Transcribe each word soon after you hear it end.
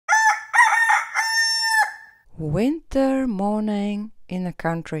Winter morning in the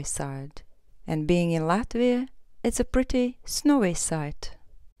countryside, and being in Latvia, it's a pretty snowy sight.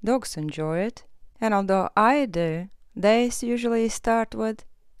 Dogs enjoy it, and although I do, days usually start with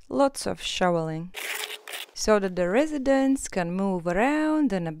lots of shoveling, so that the residents can move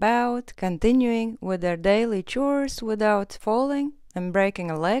around and about, continuing with their daily chores without falling and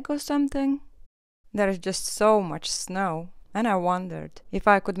breaking a leg or something. There is just so much snow, and I wondered if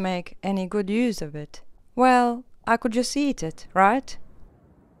I could make any good use of it. Well, I could just eat it, right?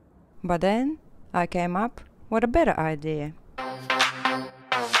 But then I came up with a better idea.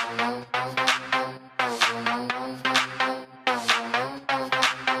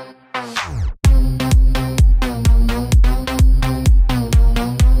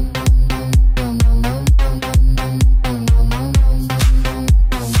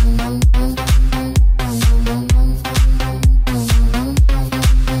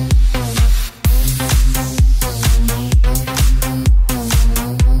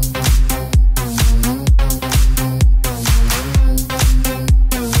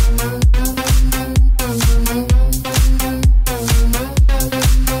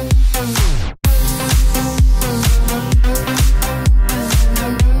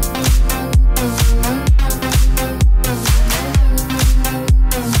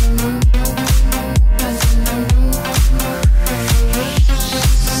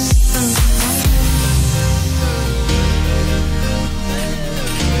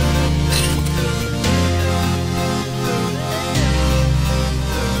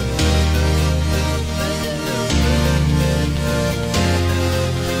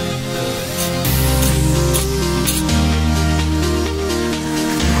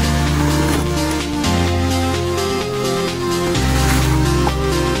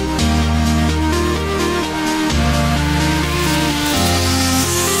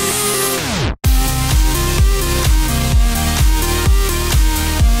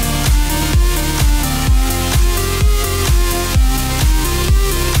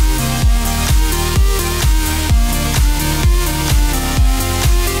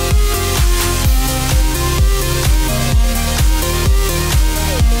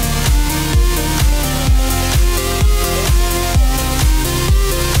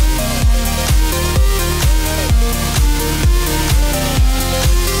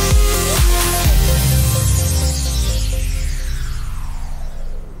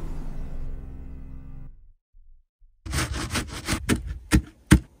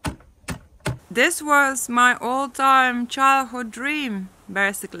 This was my all-time childhood dream,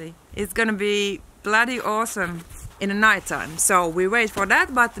 basically. It's gonna be bloody awesome in the nighttime. So we wait for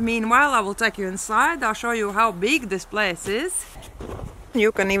that, but meanwhile I will take you inside. I'll show you how big this place is.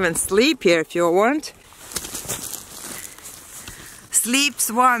 You can even sleep here if you want. Sleeps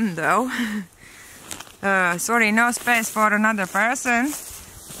one though. Sorry, no space for another person.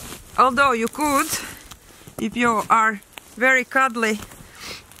 Although you could, if you are very cuddly.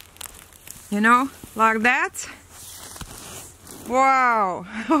 You know, like that. Wow!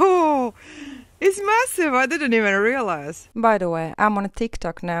 Oh, it's massive! I didn't even realize. By the way, I'm on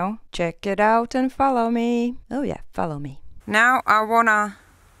TikTok now. Check it out and follow me. Oh yeah, follow me. Now I wanna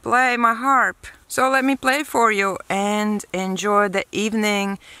play my harp. So let me play for you and enjoy the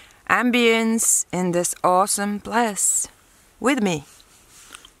evening ambience in this awesome place with me.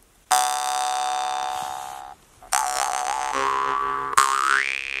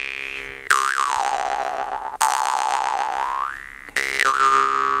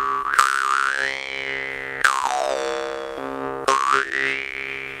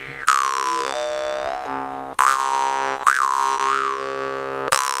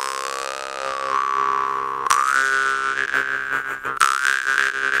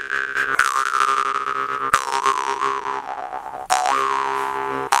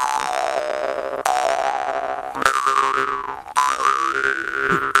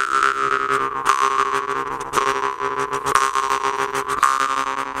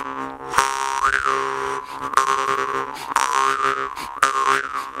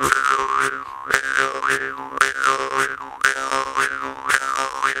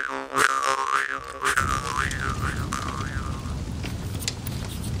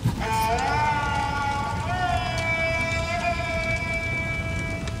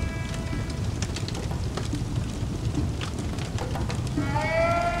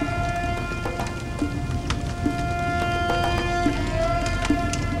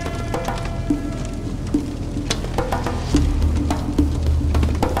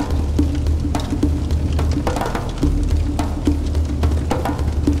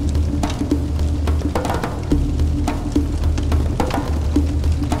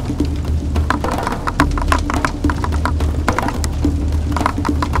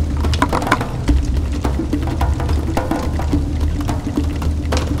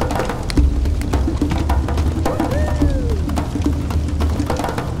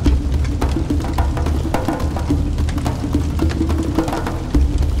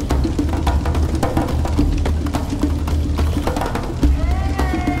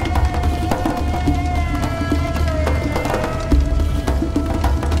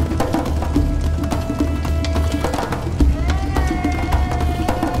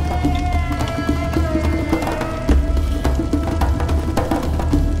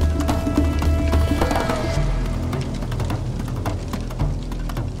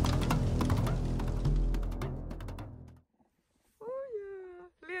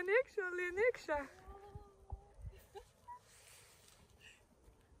 skrien iekšā.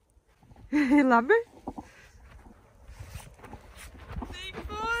 Labi? Tik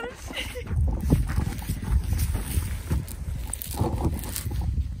forši.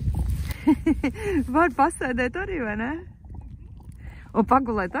 Var pasēdēt arī, vai ne? Un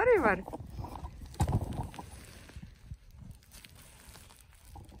pagulēt arī var?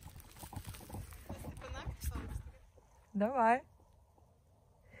 Davai.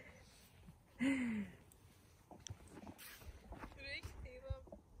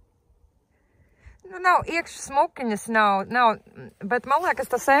 Nu, nav iekšas smukiņas, nav, bet man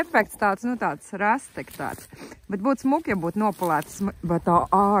liekas tas efekts tāds, nu tāds rastek tāds. Bet būtu smuki, ja būtu nopulētas, bet tā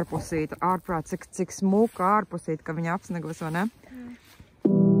ārpusīta, ārprāt, cik smuka ārpusīta, ka viņa apsnegos, vai ne?